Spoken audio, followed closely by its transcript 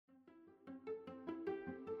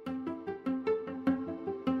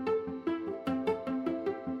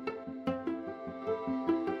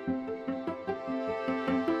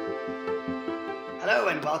Hello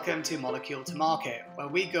and welcome to Molecule to Market, where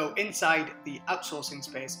we go inside the outsourcing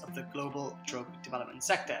space of the global drug development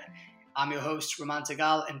sector. I'm your host, Raman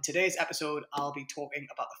Tagal. In today's episode, I'll be talking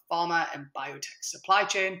about the pharma and biotech supply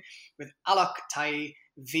chain with Alok Tai,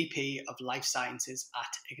 VP of Life Sciences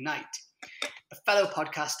at Ignite. A fellow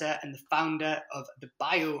podcaster and the founder of the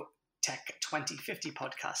Biotech 2050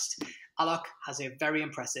 podcast, Alok has a very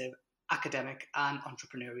impressive academic and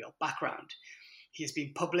entrepreneurial background. He has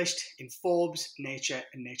been published in Forbes, Nature,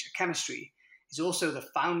 and Nature Chemistry. He's also the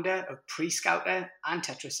founder of Prescouter and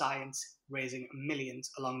TetraScience, raising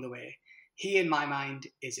millions along the way. He, in my mind,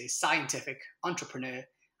 is a scientific entrepreneur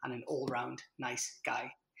and an all-round nice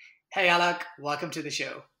guy. Hey, Alok, welcome to the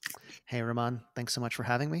show. Hey, Raman. Thanks so much for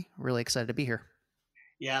having me. Really excited to be here.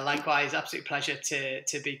 Yeah, likewise. Absolute pleasure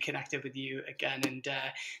to be connected with you again. And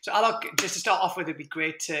so, Alok, just to start off with, it'd be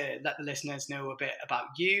great to let the listeners know a bit about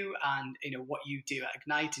you and what you do at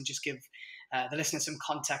Ignite, and just give the listeners some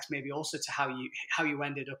context, maybe also to how you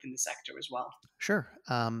ended up in the sector as well. Sure.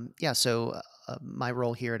 So my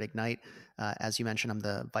role here at Ignite, as you mentioned, I'm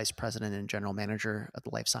the vice president and general manager of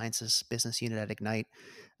the life sciences business unit at Ignite.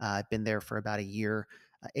 I've been there for about a year.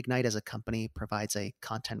 Ignite as a company provides a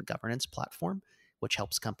content governance platform which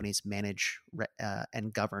helps companies manage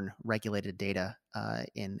and govern regulated data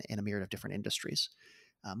in a myriad of different industries.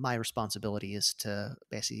 My responsibility is to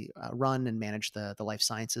basically run and manage the life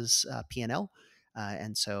sciences P&L.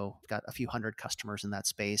 And so I've got a few hundred customers in that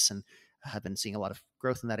space and have been seeing a lot of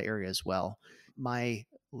growth in that area as well. My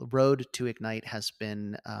road to Ignite has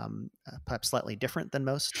been perhaps slightly different than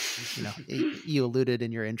most. You alluded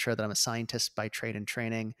in your intro that I'm a scientist by trade and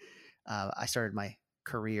training. I started my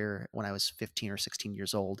career when I was 15 or 16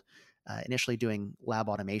 years old, initially doing lab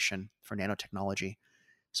automation for nanotechnology.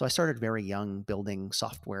 So I started very young building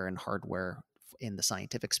software and hardware in the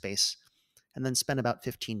scientific space, and then spent about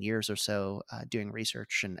 15 years or so doing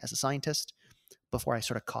research and as a scientist before I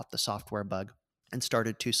sort of caught the software bug and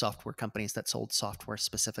started two software companies that sold software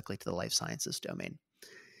specifically to the life sciences domain.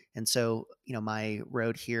 And so, my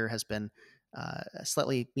road here has been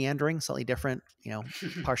slightly meandering, slightly different,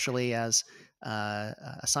 partially as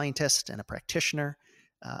a scientist and a practitioner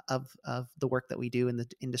of the work that we do in the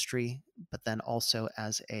industry, but then also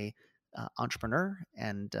as a entrepreneur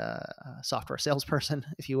and software salesperson,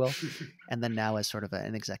 if you will, and then now as sort of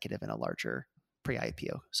an executive in a larger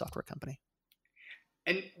pre-IPO software company.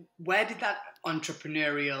 And where did that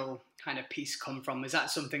entrepreneurial kind of piece come from? Was that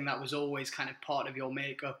something that was always kind of part of your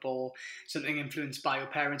makeup, or something influenced by your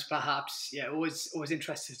parents, perhaps? Yeah, always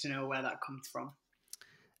interested to know where that comes from.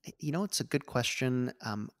 It's a good question.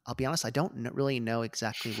 I'll be honest, I don't really know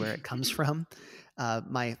exactly where it comes from.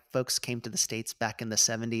 My folks came to the States back in the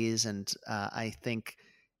 70s, and I think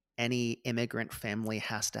any immigrant family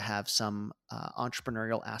has to have some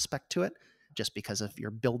entrepreneurial aspect to it, just because of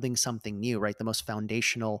you're building something new, right? The most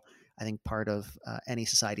foundational, I think, part of any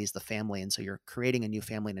society is the family. And so you're creating a new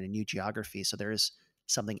family in a new geography. So there is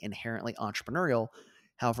something inherently entrepreneurial.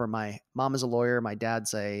 However, my mom is a lawyer, my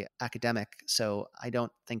dad's a academic, so I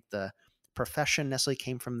don't think the profession necessarily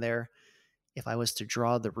came from there. If I was to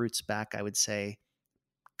draw the roots back, I would say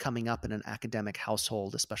coming up in an academic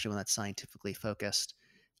household, especially when that's scientifically focused,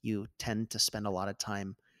 you tend to spend a lot of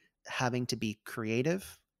time having to be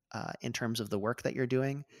creative in terms of the work that you're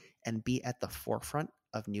doing and be at the forefront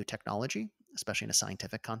of new technology, especially in a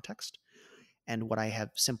scientific context. And what I have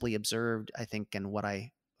simply observed, I think, and what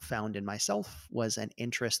I found in myself was an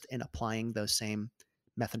interest in applying those same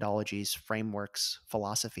methodologies, frameworks,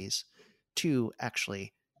 philosophies to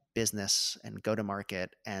actually business and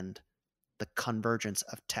go-to-market and the convergence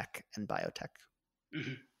of tech and biotech.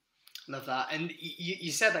 Mm-hmm. Love that. And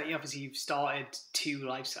you said that you've started two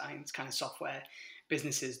life science kind of software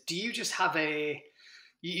businesses. Do you just have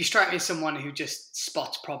you strike me as someone who just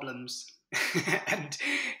spots problems and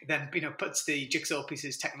then puts the jigsaw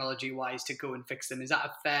pieces technology wise to go and fix them? Is that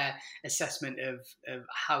a fair assessment of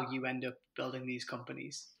how you end up building these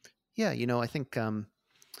companies? Yeah, I think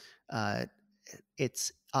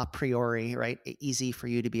it's a priori, right, easy for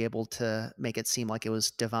you to be able to make it seem like it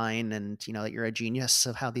was divine and that you're a genius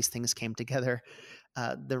of how these things came together.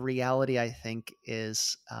 The reality, I think,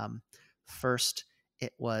 is first,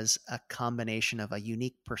 it was a combination of a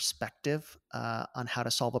unique perspective on how to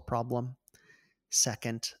solve a problem.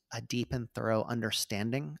 Second, a deep and thorough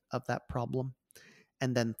understanding of that problem.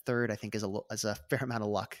 And then third, I think, is a fair amount of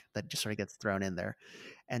luck that just sort of gets thrown in there.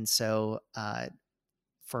 And so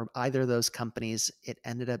for either of those companies, it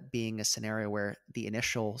ended up being a scenario where the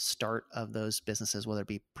initial start of those businesses, whether it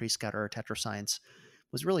be Prescouter or TetraScience,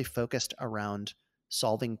 was really focused around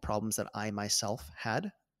solving problems that I myself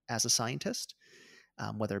had as a scientist.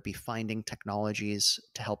 whether it be finding technologies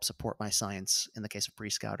to help support my science in the case of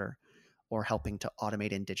Prescouter, or helping to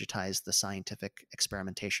automate and digitize the scientific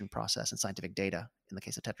experimentation process and scientific data in the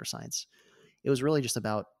case of TetraScience. It was really just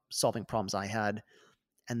about solving problems I had.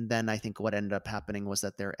 And then I think what ended up happening was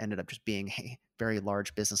that there ended up just being a very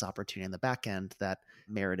large business opportunity in the back end that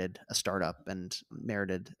merited a startup and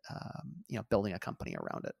merited, building a company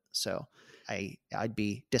around it. So I'd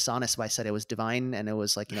be dishonest if I said it was divine and it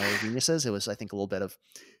was like, geniuses. It was, I think, a little bit of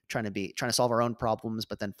trying to solve our own problems,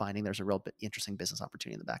 but then finding there's a real interesting business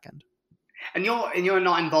opportunity in the back end. And you're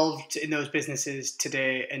not involved in those businesses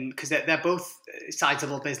today, and because they're both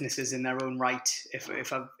sizable businesses in their own right,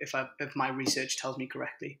 if my research tells me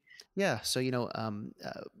correctly. Yeah, so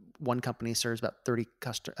one company serves about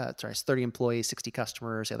 30 employees, 60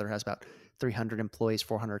 customers. The other has about 300 employees,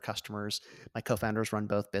 400 customers. My co-founders run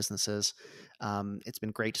both businesses. It's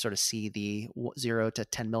been great to sort of see the $0 to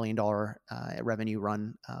 $10 million revenue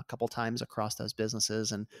run a couple times across those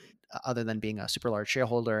businesses. And other than being a super large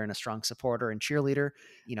shareholder and a strong supporter and cheerleader,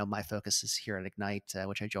 my focus is here at Ignite,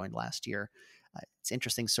 which I joined last year. It's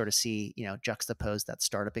interesting to sort of see, juxtapose that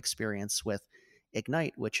startup experience with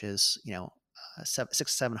Ignite, which is, a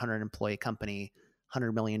 700 employee company,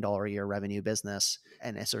 $100 million a year revenue business,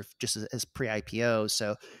 and it's sort of just as pre-IPO.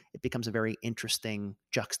 So it becomes a very interesting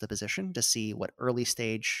juxtaposition to see what early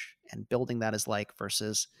stage and building that is like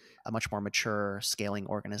versus a much more mature scaling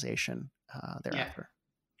organization thereafter.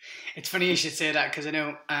 Yeah. It's funny you should say that, because I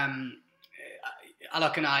know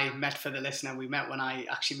Alok and I met, for the listener, we met when I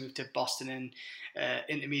actually moved to Boston, and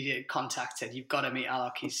intermediate contact said, you've got to meet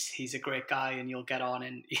Alok, he's a great guy and you'll get on.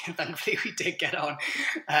 And thankfully we did get on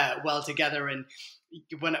well together. And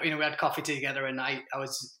when we had coffee together, and I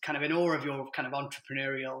was kind of in awe of your kind of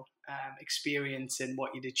entrepreneurial experience and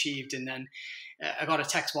what you'd achieved. And then I got a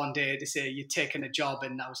text one day to say you'd taken a job,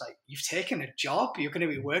 and I was like, you've taken a job? You're going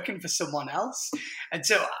to be working for someone else? And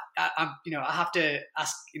so I have to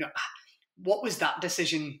ask, what was that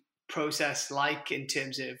decision process like in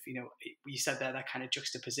terms of, you said there, that kind of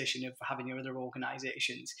juxtaposition of having your other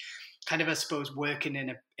organizations, kind of, I suppose, working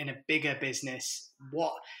in a bigger business.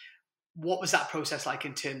 What was that process like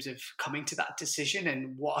in terms of coming to that decision,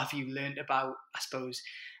 and what have you learned about, I suppose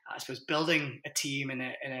building a team in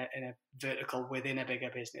a vertical within a bigger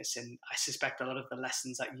business? And I suspect a lot of the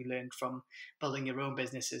lessons that you learned from building your own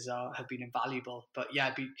businesses have been invaluable. But yeah,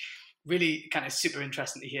 it'd be really kind of super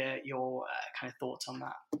interesting to hear your kind of thoughts on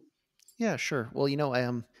that. Yeah, sure. Well, I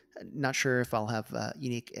am not sure if I'll have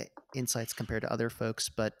unique insights compared to other folks,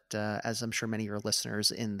 but as I'm sure many of your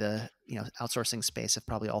listeners in the outsourcing space have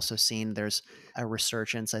probably also seen, there's a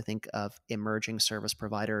resurgence, I think, of emerging service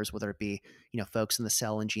providers, whether it be folks in the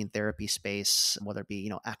cell and gene therapy space, whether it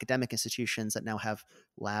be academic institutions that now have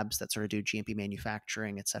labs that sort of do GMP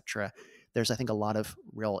manufacturing, et cetera. There's, I think, a lot of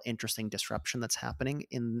real interesting disruption that's happening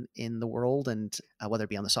in the world, and whether it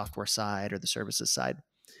be on the software side or the services side.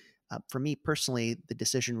 For me personally, the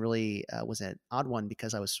decision really was an odd one,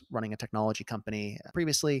 because I was running a technology company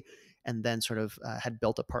previously, and then sort of had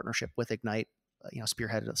built a partnership with Ignite,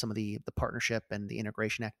 spearheaded some of the partnership and the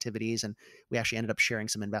integration activities. And we actually ended up sharing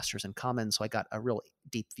some investors in common. So I got a real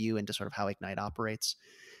deep view into sort of how Ignite operates.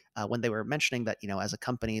 When they were mentioning that, as a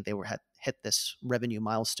company, they had hit this revenue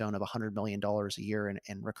milestone of $100 million a year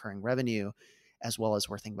in recurring revenue, as well as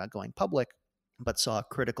we're thinking about going public, but saw a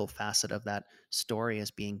critical facet of that story as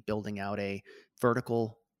being building out a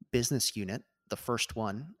vertical business unit, the first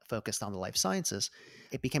one focused on the life sciences.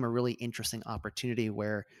 It became a really interesting opportunity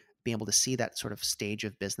where being able to see that sort of stage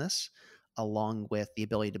of business, along with the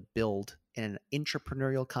ability to build in an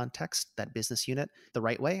entrepreneurial context, that business unit the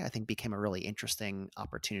right way, I think became a really interesting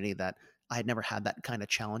opportunity that I had never had that kind of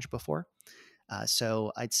challenge before.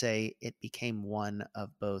 So I'd say it became one of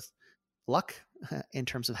both luck in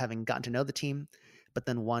terms of having gotten to know the team, but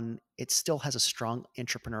then one, it still has a strong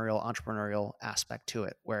entrepreneurial aspect to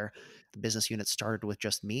it, where the business unit started with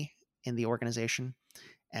just me in the organization.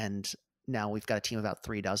 And now we've got a team of about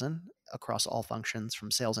 36 across all functions,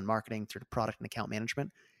 from sales and marketing through to product and account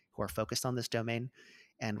management, who are focused on this domain.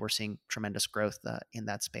 And we're seeing tremendous growth in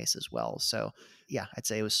that space as well. So yeah, I'd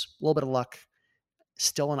say it was a little bit of luck,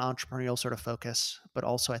 still an entrepreneurial sort of focus, but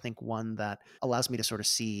also I think one that allows me to sort of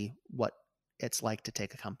see what it's like to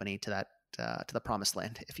take a company to that to the promised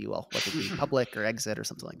land, if you will, whether it be public or exit or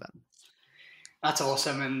something like that. That's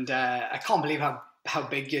awesome, and I can't believe how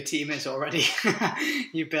big your team is already.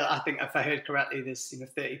 You built, I think, if I heard correctly, there's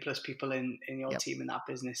 30 plus people in your team in that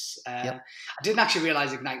business. I didn't actually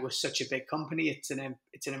realize Ignite was such a big company. It's an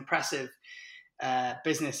impressive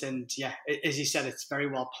business. And yeah, as you said, it's very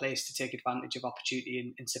well placed to take advantage of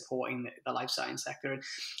opportunity in supporting the life science sector. And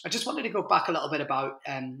I just wanted to go back a little bit about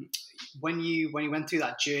when you went through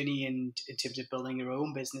that journey and in terms of building your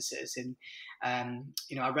own businesses. And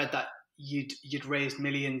I read that you'd raised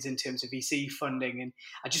millions in terms of VC funding, and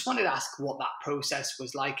I just wanted to ask what that process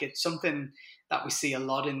was like. It's something that we see a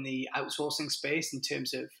lot in the outsourcing space in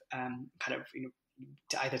terms of kind of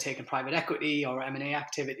to either taking private equity or M&A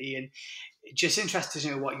activity, and just interested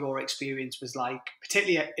to know what your experience was like,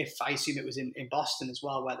 particularly if I assume it was in Boston as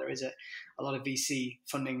well, where there is a lot of VC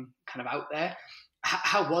funding kind of out there.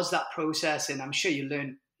 How was that process? And I'm sure you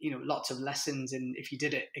learned lots of lessons, and if you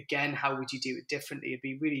did it again, how would you do it differently? It'd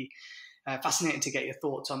be really fascinating to get your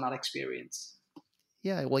thoughts on that experience.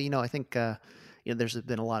 Yeah, well, I think there's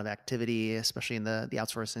been a lot of activity, especially in the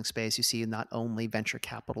outsourcing space. You see not only venture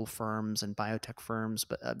capital firms and biotech firms,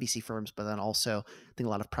 but VC firms, but then also I think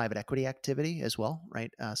a lot of private equity activity as well,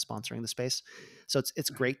 right? Sponsoring the space. So it's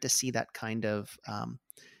great to see that kind of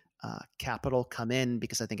capital come in,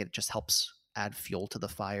 because I think it just helps add fuel to the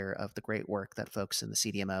fire of the great work that folks in the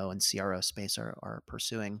CDMO and CRO space are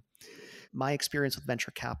pursuing. My experience with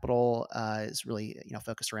venture capital is really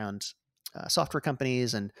focused around software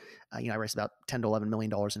companies, and I raised about $10 to $11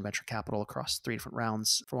 million in venture capital across 3 different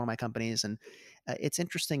rounds for one of my companies. And it's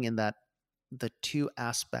interesting in that the 2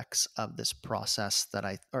 aspects of this process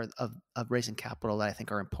of raising capital that I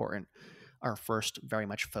think are important are, first, very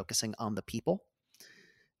much focusing on the people,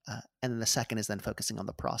 and then the second is then focusing on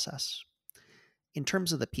the process. In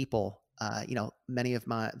terms of the people, many of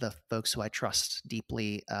the folks who I trust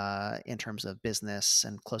deeply in terms of business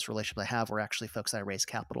and close relationships I have were actually folks that I raised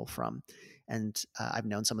capital from. And I've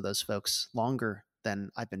known some of those folks longer than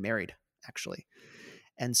I've been married, actually.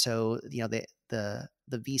 And so, the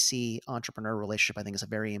VC entrepreneur relationship, I think, is a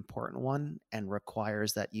very important one, and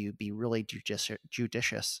requires that you be really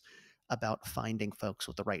judicious about finding folks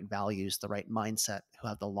with the right values, the right mindset, who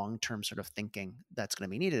have the long-term sort of thinking that's going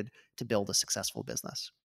to be needed to build a successful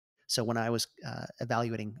business. So when I was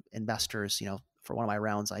evaluating investors, for one of my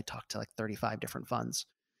rounds, I talked to like 35 different funds.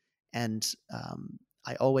 And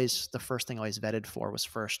the first thing I always vetted for was,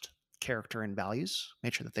 first, character and values,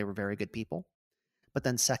 made sure that they were very good people. But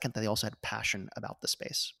then second, that they also had passion about the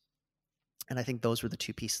space. And I think those were the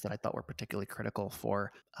 2 pieces that I thought were particularly critical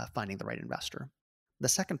for finding the right investor. The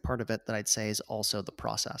second part of it that I'd say is also the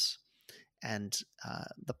process. And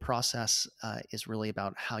the process is really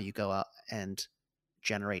about how you go out and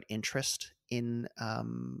generate interest in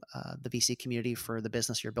the VC community for the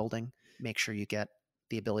business you're building. Make sure you get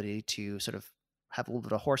the ability to sort of have a little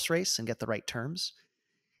bit of horse race and get the right terms.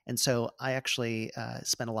 And so I actually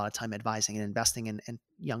spend a lot of time advising and investing in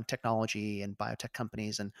young technology and biotech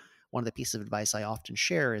companies. And one of the pieces of advice I often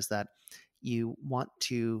share is that you want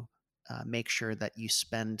to make sure that you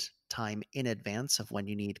spend time in advance of when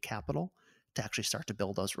you need capital to actually start to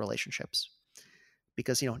build those relationships.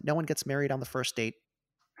 Because, no one gets married on the first date.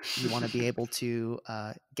 You want to be able to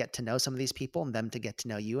get to know some of these people, and them to get to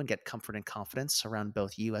know you, and get comfort and confidence around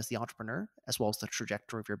both you as the entrepreneur as well as the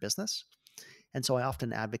trajectory of your business. And so I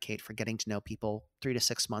often advocate for getting to know people 3 to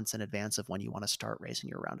 6 months in advance of when you want to start raising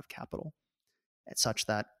your round of capital. It's such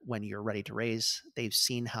that when you're ready to raise, they've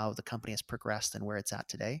seen how the company has progressed and where it's at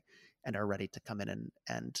today, and are ready to come in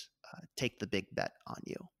and take the big bet on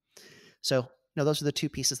you. So, those are the 2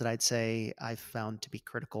 pieces that I'd say I've found to be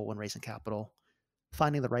critical when raising capital: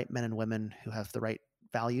 finding the right men and women who have the right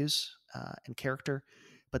values and character,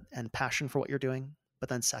 and passion for what you're doing. But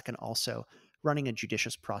then second, also running a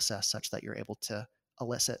judicious process such that you're able to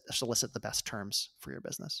solicit the best terms for your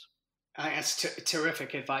business. I think that's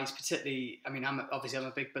terrific advice, particularly, I'm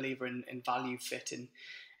a big believer in value fit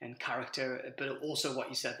and character, but also what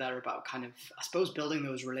you said there about kind of, I suppose, building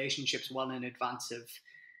those relationships well in advance of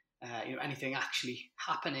anything actually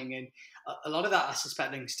happening. And a lot of that, I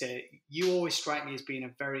suspect, links to, you always strike me as being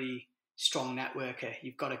a very strong networker.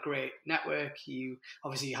 You've got a great network. You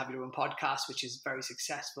have your own podcast, which is very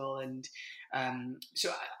successful. And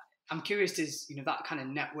so I'm curious, is that kind of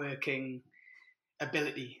networking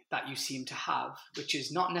ability that you seem to have, which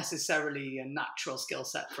is not necessarily a natural skill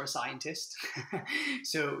set for a scientist.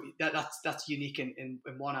 So that's unique in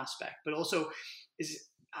one aspect, but also is,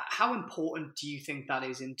 how important do you think that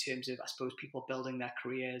is in terms of, I suppose, people building their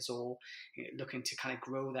careers or looking to kind of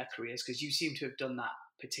grow their careers? Because you seem to have done that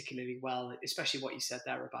particularly well, especially what you said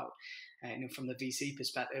there about, from the VC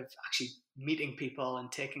perspective, actually meeting people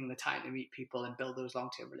and taking the time to meet people and build those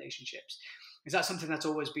long-term relationships. Is that something that's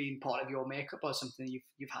always been part of your makeup, or something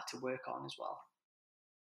you've had to work on as well?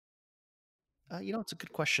 It's a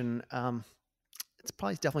good question. It's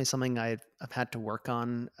probably definitely something I've had to work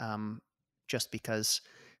on. just because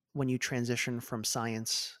when you transition from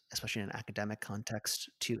science, especially in an academic context,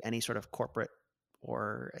 to any sort of corporate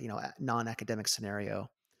or non-academic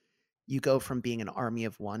scenario, you go from being an army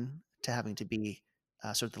of one to having to be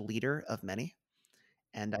sort of the leader of many.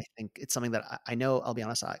 And I think it's something that I know, I'll be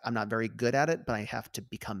honest, I'm not very good at it, but I have to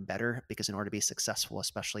become better because in order to be successful,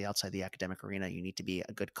 especially outside the academic arena, you need to be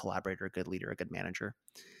a good collaborator, a good leader, a good manager.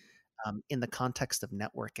 In the context of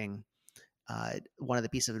networking, one of the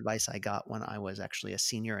pieces of advice I got when I was actually a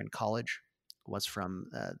senior in college was from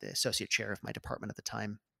the associate chair of my department at the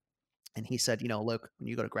time. And he said, look, when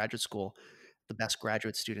you go to graduate school, the best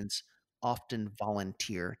graduate students often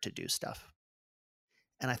volunteer to do stuff.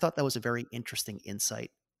 And I thought that was a very interesting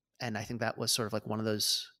insight. And I think that was sort of like one of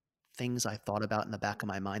those things I thought about in the back of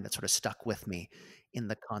my mind that sort of stuck with me in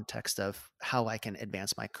the context of how I can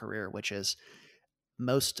advance my career, which is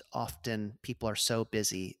most often people are so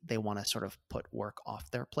busy, they want to sort of put work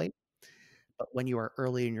off their plate. But when you are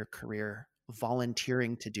early in your career,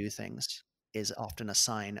 volunteering to do things is often a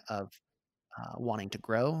sign of wanting to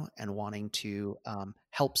grow and wanting to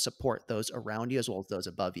help support those around you as well as those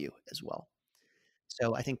above you as well.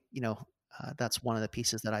 So I think, that's one of the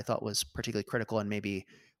pieces that I thought was particularly critical. And maybe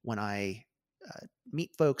when I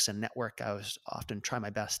meet folks and network, I was often try my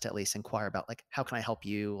best to at least inquire about like, how can I help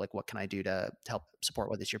you? Like, what can I do to help support,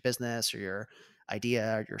 whether it's your business or your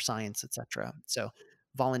idea or your science, et cetera. So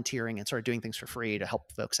volunteering and sort of doing things for free to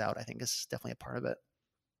help folks out, I think is definitely a part of it.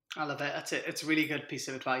 I love it. That's it. It's a really good piece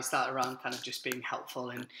of advice that around kind of just being helpful.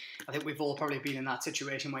 And I think we've all probably been in that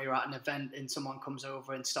situation where you're at an event and someone comes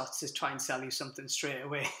over and starts to try and sell you something straight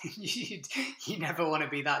away. You never want to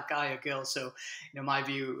be that guy or girl. So, my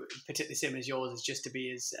view, particularly same as yours, is just to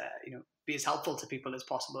be as be as helpful to people as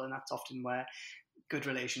possible. And that's often where good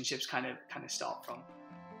relationships kind of start from.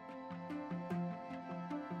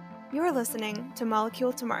 You're listening to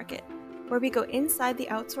Molecule to Market, where we go inside the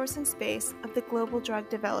outsourcing space of the global drug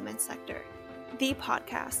development sector, the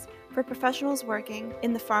podcast for professionals working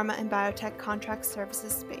in the pharma and biotech contract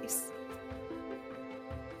services space.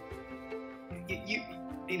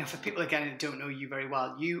 For people again who don't know you very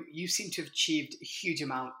well, you seem to have achieved a huge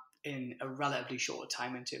amount in a relatively short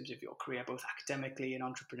time in terms of your career, both academically and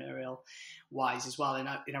entrepreneurial wise as well. And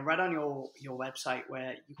I read on your website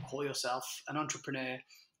where you call yourself an entrepreneur,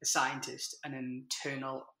 a scientist, an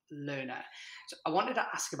internal learner. So I wanted to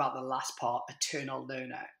ask about the last part, eternal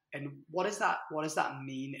learner, and what does that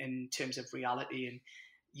mean in terms of reality? And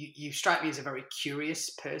you strike me as a very curious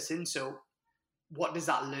person. So what does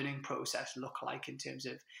that learning process look like in terms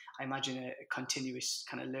of, I imagine, a continuous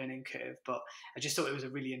kind of learning curve, but I just thought it was a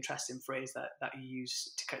really interesting phrase that you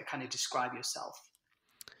use to kind of describe yourself.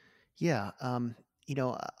 Yeah.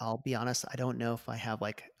 I'll be honest, I don't know if I have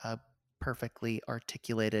like a perfectly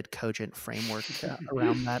articulated, cogent framework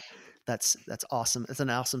around that. That's awesome. It's an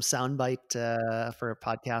awesome soundbite for a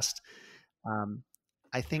podcast.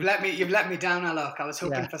 I think you've let me down, Alok. I was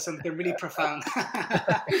hoping for something really profound.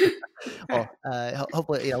 Well,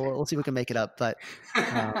 hopefully, we'll see if we can make it up. But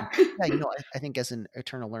I think as an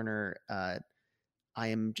eternal learner, I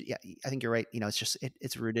think you're right. It's just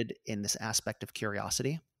it's rooted in this aspect of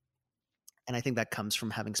curiosity, and I think that comes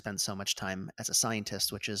from having spent so much time as a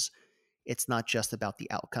scientist, which is it's not just about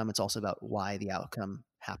the outcome; it's also about why the outcome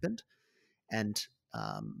happened. And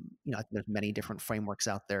I think there's many different frameworks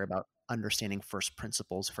out there about understanding first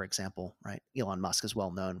principles. For example, right? Elon Musk is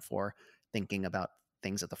well known for thinking about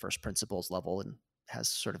things at the first principles level and has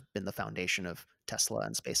sort of been the foundation of Tesla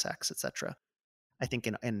and SpaceX, et cetera. I think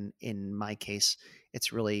in my case,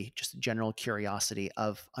 it's really just general curiosity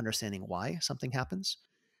of understanding why something happens.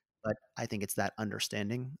 But I think it's that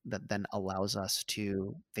understanding that then allows us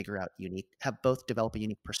to figure out develop a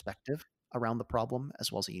unique perspective around the problem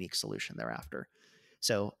as well as a unique solution thereafter.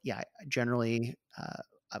 So yeah, generally,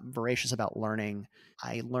 I'm voracious about learning.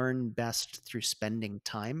 I learn best through spending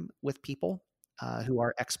time with people who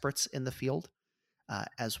are experts in the field,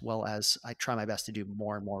 as well as I try my best to do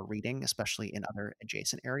more and more reading, especially in other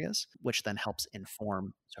adjacent areas, which then helps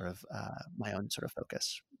inform sort of my own sort of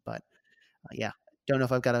focus. But yeah, don't know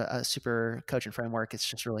if I've got a super cogent framework. It's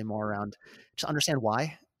just really more around just understand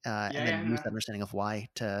why, and then use that understanding of why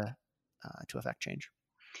to affect change.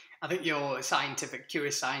 I think your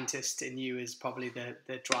curious scientist in you is probably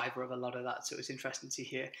the driver of a lot of that. So it's interesting to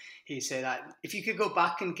hear you say that. If you could go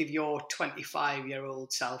back and give your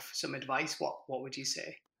 25-year-old self some advice, what would you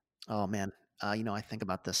say? Oh man, I think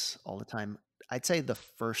about this all the time. I'd say the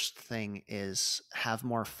first thing is have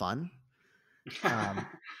more fun.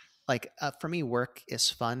 For me, work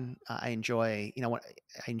is fun. I enjoy,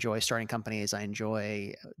 I enjoy starting companies. I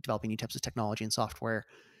enjoy developing new types of technology and software.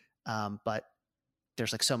 But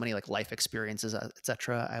there's like so many like life experiences,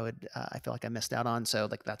 etc. I feel like I missed out on. So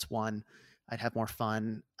like that's one. I'd have more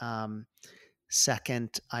fun.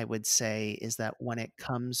 Second, I would say is that when it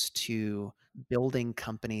comes to building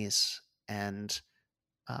companies and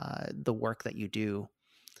the work that you do,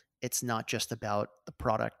 it's not just about the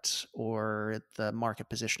product or the market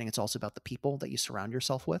positioning. It's also about the people that you surround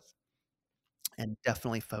yourself with, and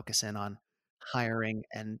definitely focus in on hiring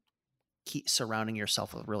and keep surrounding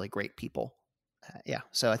yourself with really great people. Yeah.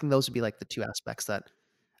 So I think those would be like the two aspects that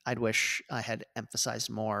I'd wish I had emphasized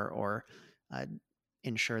more, or I'd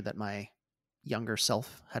ensure that my younger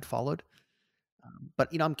self had followed. But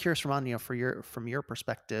I'm curious, Ramon, from your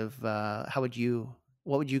perspective, what would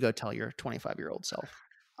you go tell your 25-year-old self?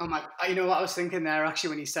 Oh my! You know what I was thinking there actually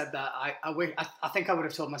when you said that. I think I would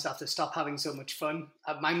have told myself to stop having so much fun.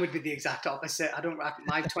 Mine would be the exact opposite. I don't.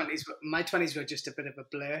 My 20s were just a bit of a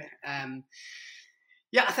blur.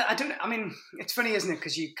 Yeah, I don't. I mean, it's funny, isn't it?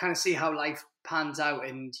 Because you kind of see how life pans out,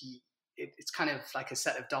 and it's kind of like a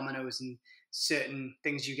set of dominoes, and certain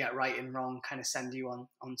things you get right and wrong kind of send you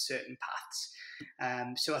on certain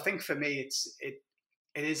paths. So I think for me, it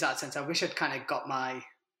is that sense. I wish I'd kind of got my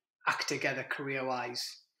act together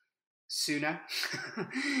career-wise sooner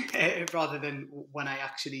rather than when I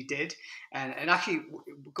actually did. And actually,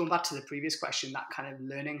 going back to the previous question, that kind of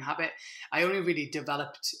learning habit, I only really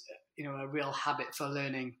developed a real habit for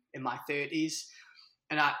learning in my 30s.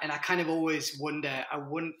 And I kind of always wonder, I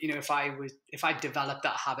wouldn't, if I developed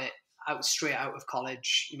that habit straight out of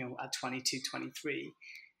college, at 22, 23,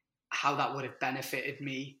 how that would have benefited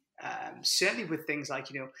me. Certainly with things like,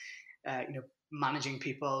 managing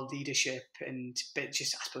people, leadership, and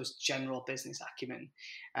just, I suppose, general business acumen.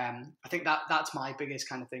 I think that's my biggest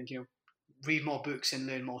kind of thing. Read more books and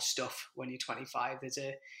learn more stuff when you're 25. There's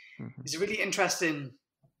a really interesting.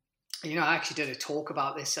 I actually did a talk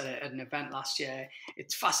about this at an event last year.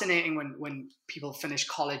 It's fascinating when people finish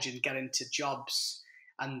college and get into jobs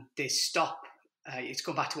and they stop. It's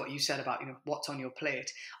going back to what you said about what's on your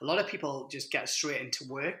plate. A lot of people just get straight into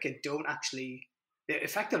work and don't actually. They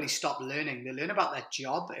effectively stop learning. They learn about their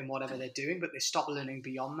job and whatever they're doing, but they stop learning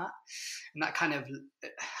beyond that. And that kind of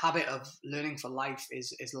habit of learning for life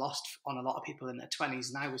is lost on a lot of people in their 20s.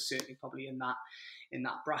 And I was certainly probably in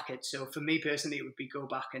that bracket. So for me personally, it would be go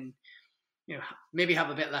back and maybe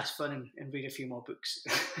have a bit less fun and read a few more books.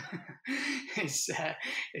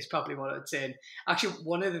 is probably what I would say. And actually,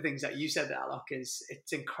 one of the things that you said there, Alok, is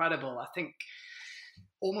it's incredible. I think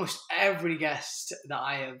almost every guest that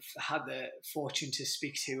I have had the fortune to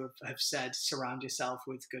speak to have said, surround yourself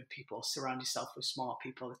with good people, surround yourself with smart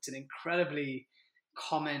people. It's an incredibly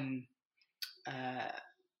common, I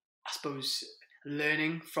suppose,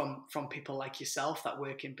 learning from people like yourself that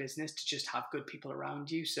work in business, to just have good people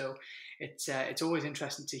around you. So it's always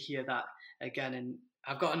interesting to hear that again. And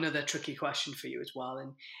I've got another tricky question for you as well.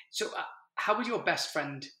 And so how would your best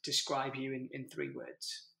friend describe you in 3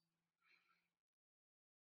 words?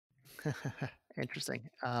 Interesting.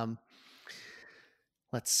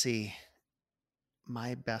 Let's see.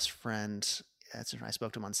 My best friend, I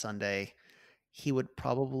spoke to him on Sunday. He would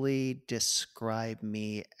probably describe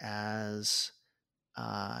me as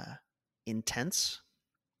intense,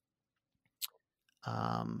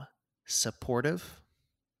 supportive,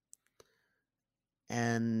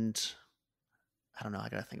 and I don't know. I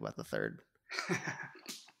got to think about the third.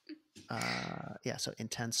 So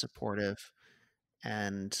intense, supportive,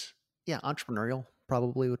 and entrepreneurial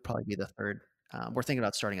would probably be the third. We're thinking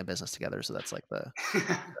about starting a business together, so that's like the third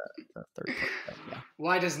part. But, yeah.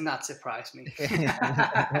 Why doesn't that surprise me?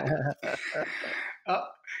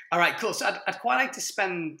 All right, cool. So I'd quite like to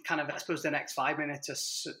spend kind of, I suppose, the next 5 minutes or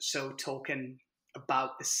so talking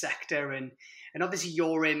about the sector, and obviously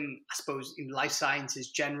you're in, I suppose, in life sciences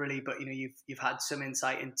generally, but you've had some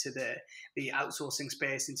insight into the outsourcing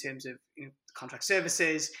space in terms of contract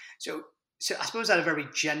services. So I suppose at a very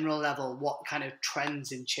general level, what kind of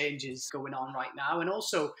trends and changes going on right now, and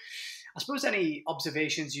also I suppose any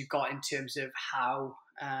observations you've got in terms of how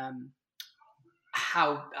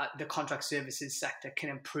the contract services sector can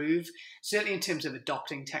improve, certainly in terms of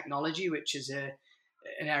adopting technology, which is an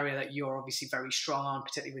area that you're obviously very strong on,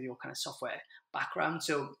 particularly with your kind of software background.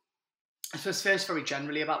 So I suppose first very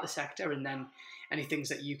generally about the sector, and then any things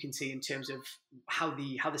that you can see in terms of how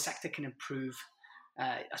the sector can improve,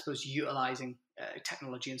 I suppose, utilizing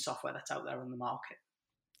technology and software that's out there on the market.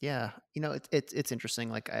 Yeah, it's interesting.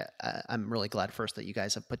 Like I'm really glad first that you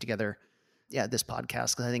guys have put together this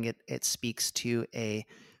podcast, because I think it speaks to a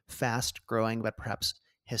fast growing but perhaps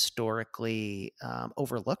historically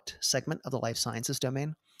overlooked segment of the life sciences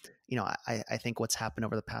domain. I think what's happened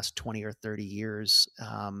over the past 20 or 30 years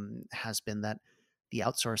has been that the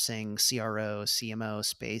outsourcing CRO, CMO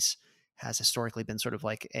space has historically been sort of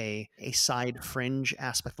like a side fringe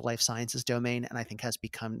aspect of the life sciences domain, and I think has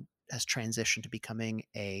transitioned to becoming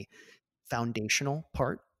a foundational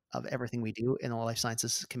part of everything we do in the life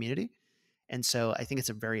sciences community. And so I think it's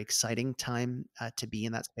a very exciting time to be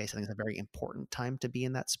in that space. I think it's a very important time to be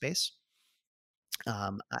in that space.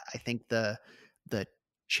 I think the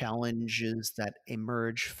challenges that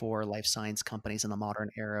emerge for life science companies in the modern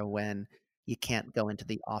era, when you can't go into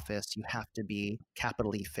the office, you have to be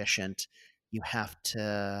capital efficient, you have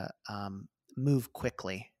to move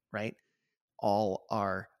quickly, right? All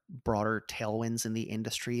are broader tailwinds in the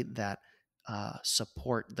industry that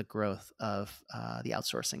support the growth of the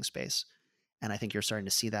outsourcing space. And I think you're starting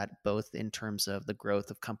to see that both in terms of the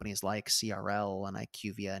growth of companies like CRL and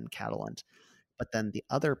IQVIA and Catalent. But then the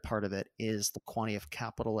other part of it is the quantity of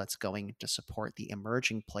capital that's going to support the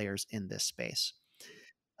emerging players in this space.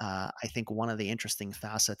 I think one of the interesting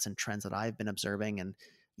facets and trends that I've been observing, and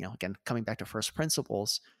again, coming back to first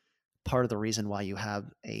principles, part of the reason why you have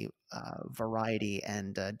a variety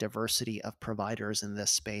and diversity of providers in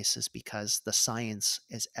this space is because the science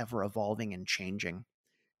is ever evolving and changing,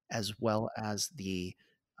 as well as the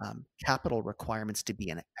capital requirements to be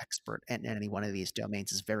an expert in any one of these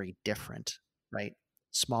domains is very different, right?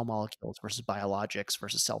 Small molecules versus biologics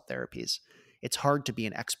versus cell therapies. It's hard to be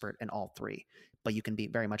an expert in all three, but you can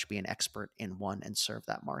very much be an expert in one and serve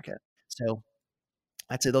that market. So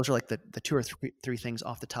I'd say those are like the two or three things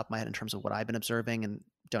off the top of my head in terms of what I've been observing, and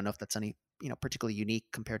don't know if that's any particularly unique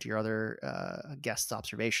compared to your other guests'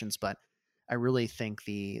 observations, but I really think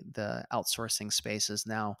the outsourcing space is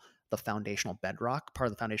now the foundational bedrock, part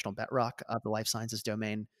of the foundational bedrock of the life sciences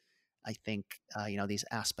domain. I think these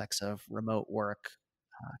aspects of remote work,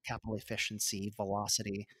 capital efficiency,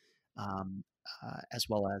 velocity, as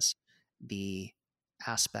well as the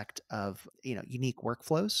aspect of unique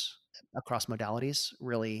workflows across modalities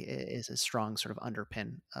really is a strong sort of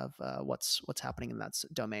underpin of what's happening in that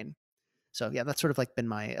domain. So yeah, that's sort of like been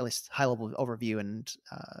my at least high level overview and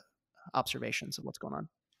observations of what's going on.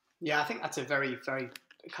 Yeah, I think that's a very, very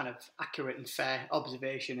kind of accurate and fair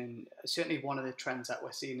observation, and certainly one of the trends that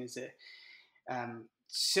we're seeing is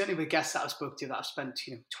certainly with guests that I've spoken to that have spent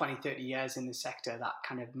 20, 30 years in the sector, that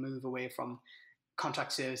kind of move away from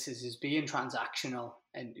contract services as being transactional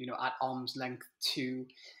and at arm's length to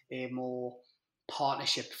a more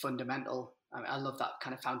partnership fundamental. I love that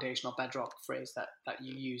kind of foundational bedrock phrase that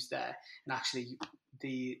you use there, and actually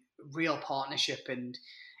the real partnership and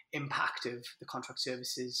impact of the contract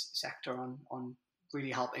services sector on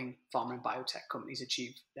really helping pharma and biotech companies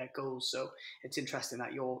achieve their goals. So it's interesting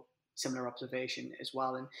that your similar observation as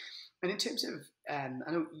well. And in terms of,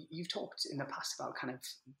 I know you've talked in the past about kind of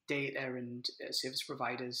data and service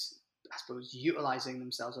providers, I suppose, utilizing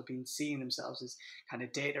themselves or seeing themselves as kind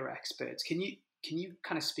of data experts. Can you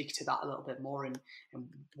kind of speak to that a little bit more and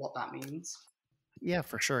what that means? Yeah,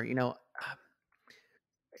 for sure.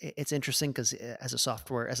 It's interesting because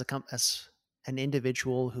as an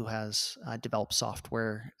individual who has developed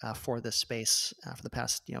software for this space for the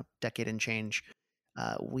past decade and change,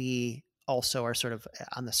 we also are sort of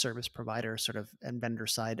on the service provider sort of and vendor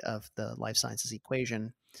side of the life sciences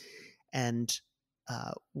equation. And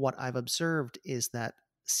what I've observed is that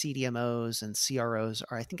CDMOs and CROs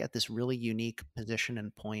are, I think, at this really unique position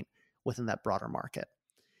and point within that broader market.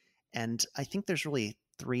 And I think there's really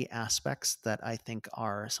three aspects that I think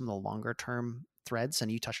are some of the longer term threads.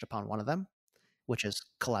 And you touched upon one of them, which is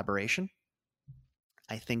collaboration.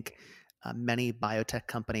 I think many biotech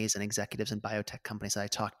companies and executives in biotech companies that I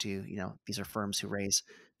talk to, these are firms who raise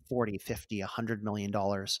 40, 50, $100 million.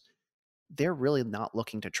 They're really not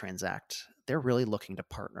looking to transact. They're really looking to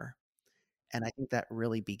partner. And I think that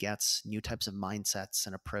really begets new types of mindsets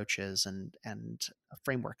and approaches and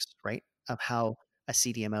frameworks, right? Of how a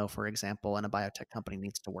CDMO, for example, and a biotech company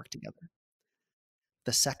needs to work together.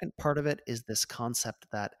 The second part of it is this concept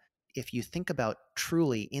that if you think about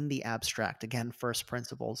truly in the abstract, again, first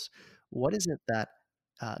principles, what is it that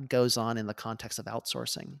goes on in the context of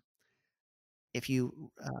outsourcing? If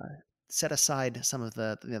you set aside some of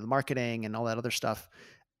the marketing and all that other stuff,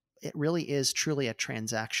 it really is truly a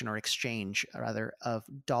transaction or exchange, rather, of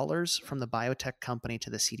dollars from the biotech company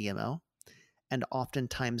to the CDMO, and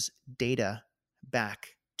oftentimes data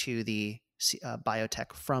back to the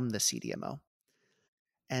biotech from the CDMO.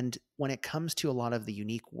 And when it comes to a lot of the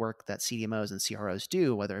unique work that CDMOs and CROs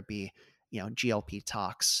do, whether it be GLP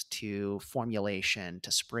tox to formulation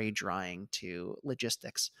to spray drying to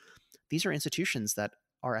logistics, these are institutions that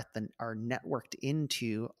are networked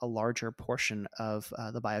into a larger portion of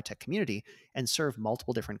the biotech community and serve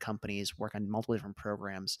multiple different companies, work on multiple different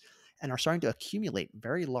programs. and are starting to accumulate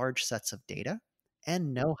very large sets of data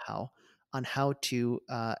and know-how on how to,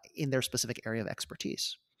 in their specific area of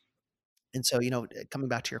expertise. And so, coming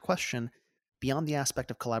back to your question, beyond the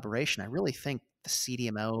aspect of collaboration, I really think the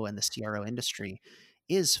CDMO and the CRO industry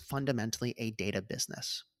is fundamentally a data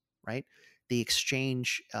business, right? The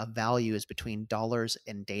exchange of value is between dollars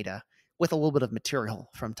and data with a little bit of material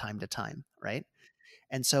from time to time, right?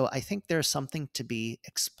 And so I think there's something to be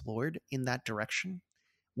explored in that direction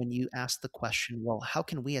when you ask the question, well, how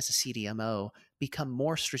can we as a CDMO become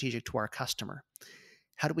more strategic to our customer?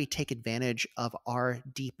 How do we take advantage of our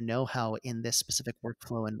deep know-how in this specific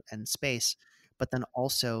workflow and space, but then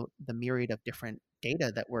also the myriad of different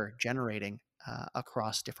data that we're generating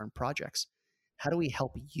across different projects? How do we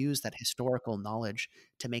help use that historical knowledge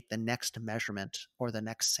to make the next measurement or the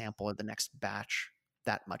next sample or the next batch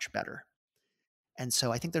that much better? And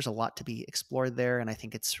so I think there's a lot to be explored there. And I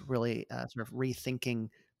think it's really sort of rethinking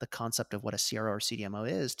the concept of what a CRO or CDMO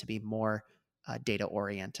is to be more data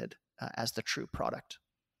oriented as the true product.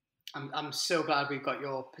 I'm so glad we've got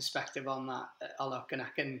your perspective on that, Alok, and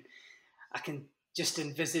I can just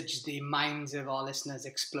envisage the minds of our listeners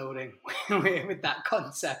exploding with that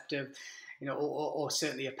concept of, or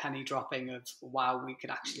certainly a penny dropping of, wow, we could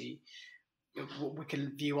actually, we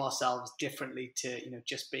can view ourselves differently to,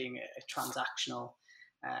 just being a transactional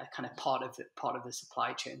kind of part of the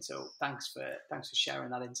supply chain. So thanks for sharing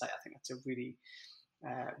that insight. I think that's a really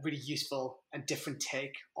useful and different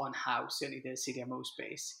take on how certainly the CDMO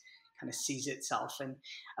space kind of sees itself. And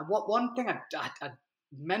what one thing I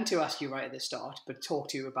meant to ask you right at the start, but talk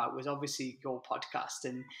to you about, was obviously your podcast.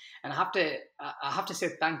 And I have to say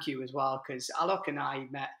thank you as well, because Alok and I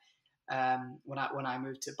met when I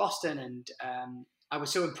moved to Boston, and I was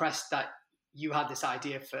so impressed that you had this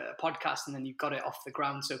idea for a podcast, and then you got it off the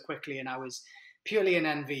ground so quickly. And I was purely in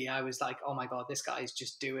envy. I was like, oh my God, this guy is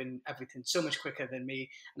just doing everything so much quicker than me.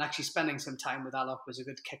 And actually spending some time with Alok was a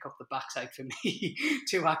good kick up the backside for me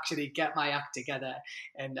to actually get my act together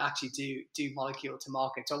and actually do molecule to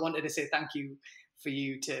market. So I wanted to say thank you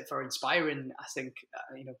for inspiring, I think,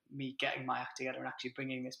 me getting my act together and actually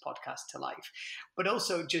bringing this podcast to life. But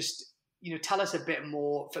also just, tell us a bit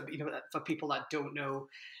more for people that don't know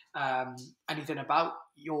anything about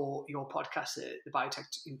your podcast, the Biotech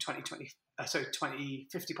in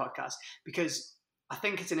 2050 podcast, because I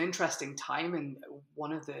think it's an interesting time. And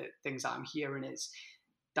one of the things I'm hearing is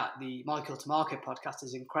that the Molecule to Market podcast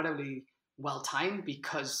is incredibly well timed,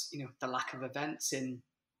 because, the lack of events and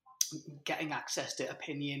getting access to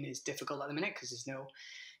opinion is difficult at the minute, because there's no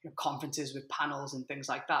conferences with panels and things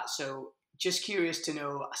like that. So just curious to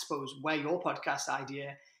know, I suppose, where your podcast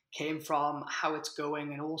idea came from, how it's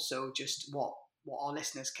going, and also just what our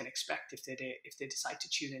listeners can expect if they decide to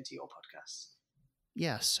tune into your podcast.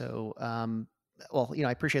 Yeah. So, well,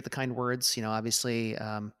 I appreciate the kind words. Obviously,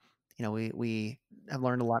 we have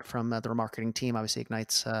learned a lot from the remarketing team. Obviously,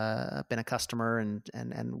 Ignite's been a customer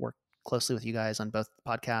and worked closely with you guys on both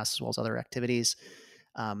podcasts as well as other activities.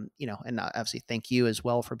 And obviously, thank you as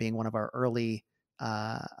well for being one of our early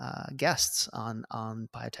guests on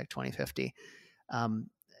Biotech 2050.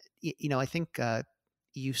 I think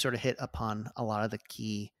you sort of hit upon a lot of the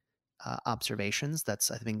key observations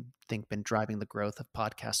that's, I think been driving the growth of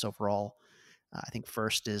podcasts overall. I think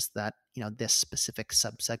first is that, this specific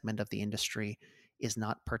subsegment of the industry is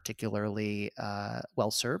not particularly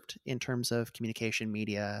well served in terms of communication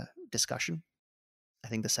media discussion. I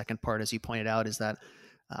think the second part, as you pointed out, is that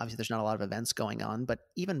obviously there's not a lot of events going on, but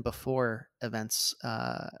even before events,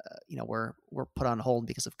 were put on hold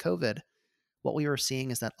because of COVID, what we were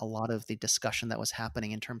seeing is that a lot of the discussion that was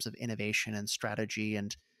happening in terms of innovation and strategy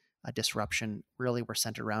and disruption really were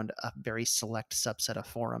centered around a very select subset of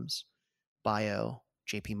forums, Bio,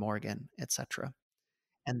 JP Morgan, etc.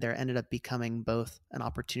 And there ended up becoming both an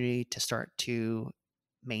opportunity to start to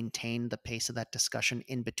maintain the pace of that discussion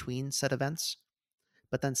in between said events,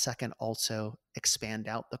 but then second, also expand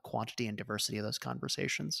out the quantity and diversity of those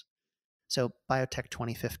conversations. So Biotech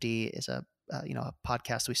 2050 is a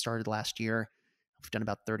podcast we started last year. We've done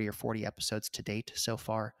about 30 or 40 episodes to date so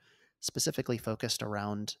far, specifically focused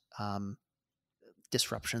around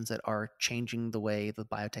disruptions that are changing the way the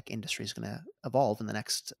biotech industry is going to evolve in the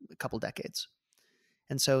next couple decades.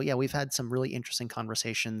 And so, yeah, we've had some really interesting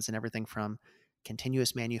conversations in everything from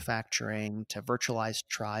continuous manufacturing to virtualized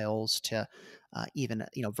trials to even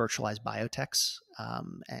virtualized biotechs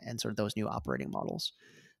and sort of those new operating models.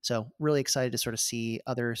 So really excited to sort of see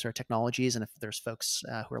other sort of technologies. And if there's folks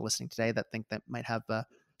who are listening today that think that might have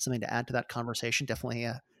something to add to that conversation, definitely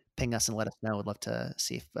ping us and let us know. I'd love to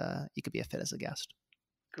see if you could be a fit as a guest.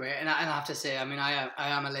 Great. And I have to say, I mean, I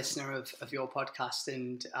am a listener of your podcast,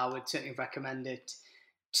 and I would certainly recommend it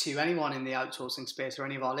to anyone in the outsourcing space or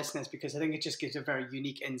any of our listeners, because I think it just gives a very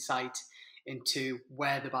unique insight into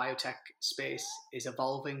where the biotech space is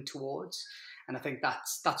evolving towards. And I think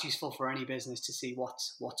that's useful for any business to see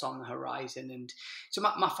what's on the horizon. And so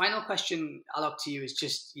my final question, Alok, to you is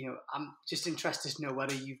just, I'm just interested to know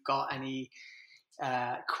whether you've got any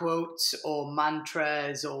quotes or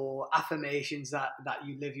mantras or affirmations that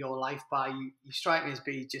you live your life by. You strike me as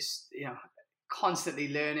being just, constantly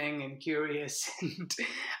learning and curious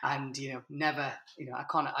and never,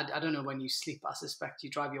 I don't know when you sleep. I suspect you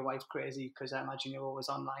drive your wife crazy because I imagine you're always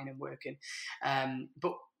online and working.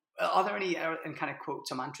 But are there any kind of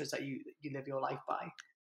quotes or mantras that you live your life by?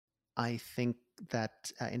 I think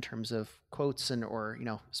that in terms of quotes or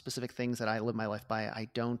specific things that I live my life by, I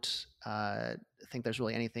don't think there's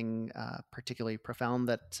really anything particularly profound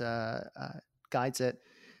that guides it.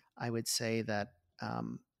 I would say that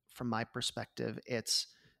from my perspective, it's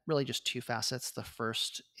really just two facets. The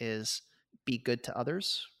first is be good to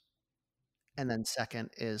others, and then second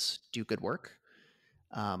is do good work.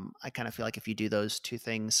 I kind of feel like if you do those two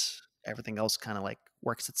things, everything else kind of like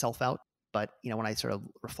works itself out. But, when I sort of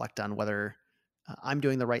reflect on whether I'm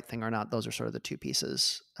doing the right thing or not, those are sort of the two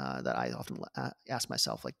pieces that I often ask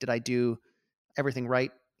myself, like, did I do everything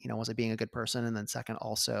right? Was I being a good person? And then second,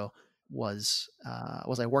 also, was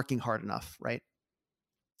I working hard enough, right?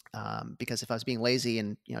 Because if I was being lazy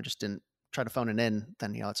and, just didn't try to phone it in,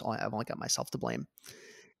 then, I've only got myself to blame.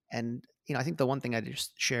 And, I think the one thing I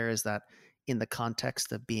just share is that in the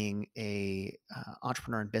context of being a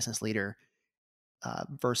entrepreneur and business leader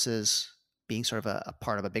versus being sort of a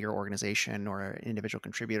part of a bigger organization or an individual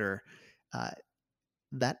contributor,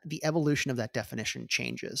 that the evolution of that definition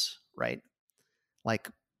changes, right? Like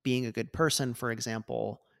being a good person, for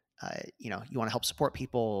example, you want to help support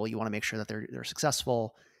people, you want to make sure that they're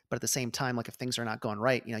successful, but at the same time, like if things are not going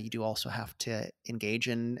right, you do also have to engage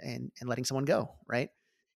in letting someone go, right?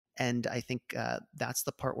 And I think that's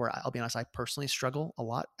the part where I'll be honest, I personally struggle a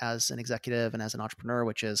lot as an executive and as an entrepreneur,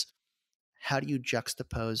 which is how do you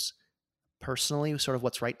juxtapose personally sort of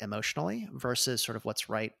what's right emotionally versus sort of what's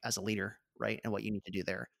right as a leader, right? And what you need to do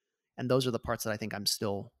there. And those are the parts that I think I'm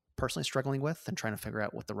still personally struggling with and trying to figure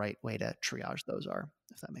out what the right way to triage those are,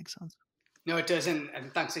 if that makes sense. No, it does. And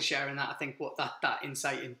thanks for sharing that. I think what that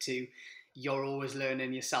insight into you're always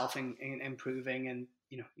learning yourself and improving, and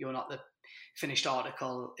you're not the finished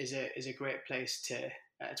article is a great place to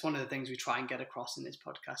it's one of the things we try and get across in this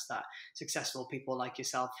podcast, that successful people like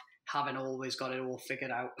yourself haven't always got it all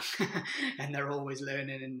figured out and they're always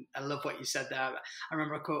learning. And I love what you said there. I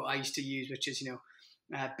remember a quote I used to use, which is,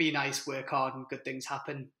 be nice, work hard, and good things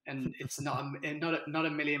happen. And it's not a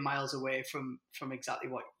million miles away from exactly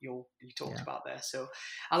what you talked about there. So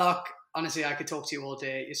Alok, honestly, I could talk to you all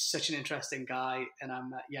day. You're such an interesting guy. And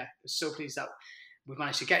I'm so pleased that we've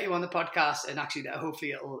managed to get you on the podcast, and actually that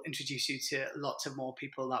hopefully it will introduce you to lots of more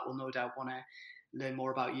people that will no doubt want to learn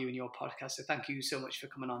more about you and your podcast. So thank you so much for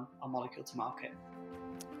coming on Molecule to Market.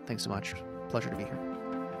 Thanks so much. Pleasure to be here.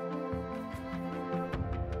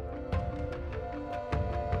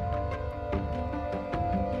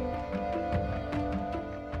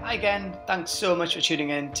 Hi again. Thanks so much for tuning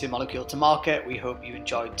in to Molecule to Market. We hope you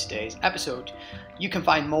enjoyed today's episode. You can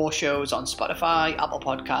find more shows on Spotify, Apple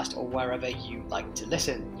Podcast, or wherever you like to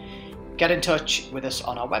listen. Get in touch with us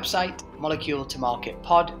on our website,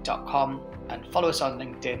 moleculetomarketpod.com, and follow us on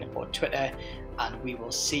LinkedIn or Twitter, and we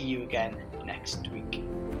will see you again next week.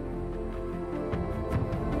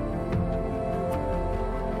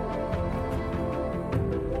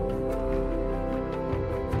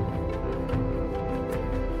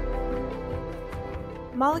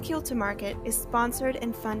 Molecule to Market is sponsored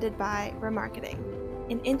and funded by Remarketing,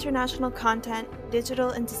 an international content,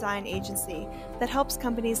 digital, and design agency that helps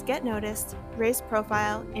companies get noticed, raise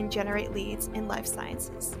profile, and generate leads in life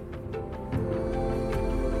sciences.